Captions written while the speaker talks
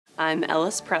I'm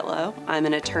Ellis Pretlow. I'm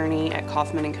an attorney at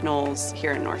Kaufman & Knowles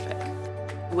here in Norfolk.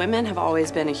 Women have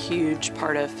always been a huge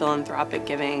part of philanthropic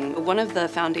giving. One of the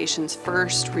foundation's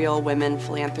first real women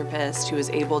philanthropists who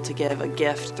was able to give a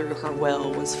gift through her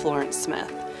will was Florence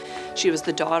Smith. She was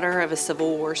the daughter of a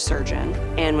Civil War surgeon,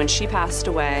 and when she passed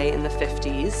away in the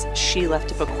 50s, she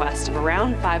left a bequest of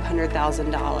around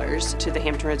 $500,000 to the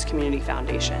Hampton Roads Community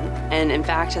Foundation, and in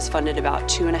fact has funded about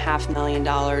 $2.5 million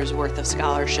worth of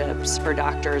scholarships for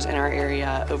doctors in our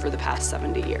area over the past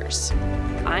 70 years.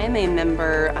 I am a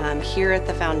member here at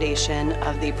the foundation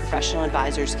of the Professional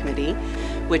Advisors Committee,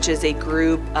 which is a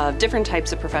group of different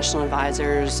types of professional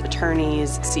advisors,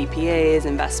 attorneys, CPAs,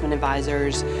 investment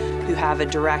advisors, who have a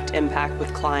direct impact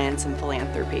with clients and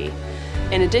philanthropy.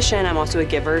 In addition, I'm also a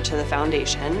giver to the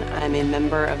foundation. I'm a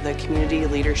member of the Community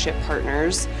Leadership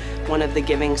Partners, one of the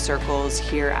giving circles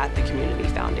here at the Community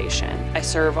Foundation. I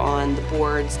serve on the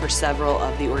boards for several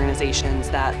of the organizations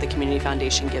that the Community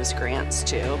Foundation gives grants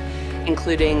to,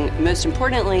 including, most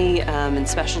importantly, and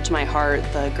special to my heart,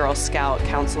 the Girl Scout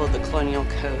Council of the Colonial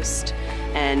Coast.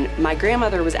 And my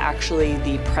grandmother was actually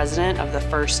the president of the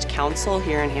first council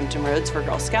here in Hampton Roads for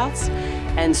Girl Scouts.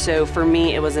 And so for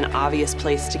me, it was an obvious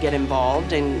place to get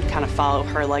involved and kind of follow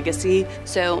her legacy.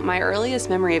 So my earliest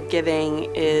memory of giving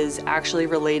is actually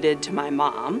related to my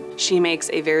mom. She makes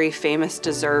a very famous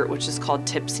dessert, which is called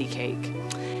Tipsy Cake.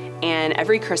 And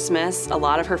every Christmas, a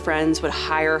lot of her friends would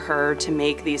hire her to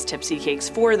make these tipsy cakes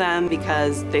for them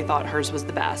because they thought hers was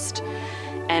the best.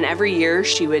 And every year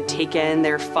she would take in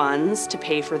their funds to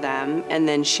pay for them, and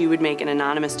then she would make an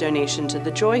anonymous donation to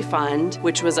the Joy Fund,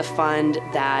 which was a fund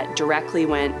that directly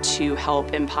went to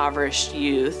help impoverished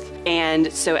youth.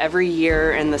 And so every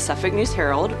year in the Suffolk News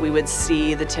Herald, we would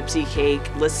see the Tipsy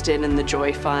Cake listed in the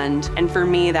Joy Fund. And for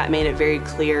me, that made it very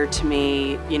clear to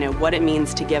me, what it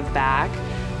means to give back.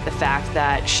 The fact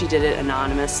that she did it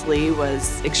anonymously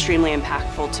was extremely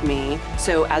impactful to me.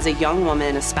 So as a young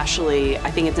woman especially,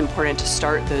 I think it's important to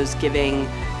start those giving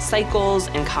cycles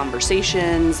and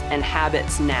conversations and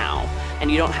habits now.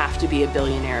 And you don't have to be a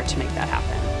billionaire to make that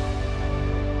happen.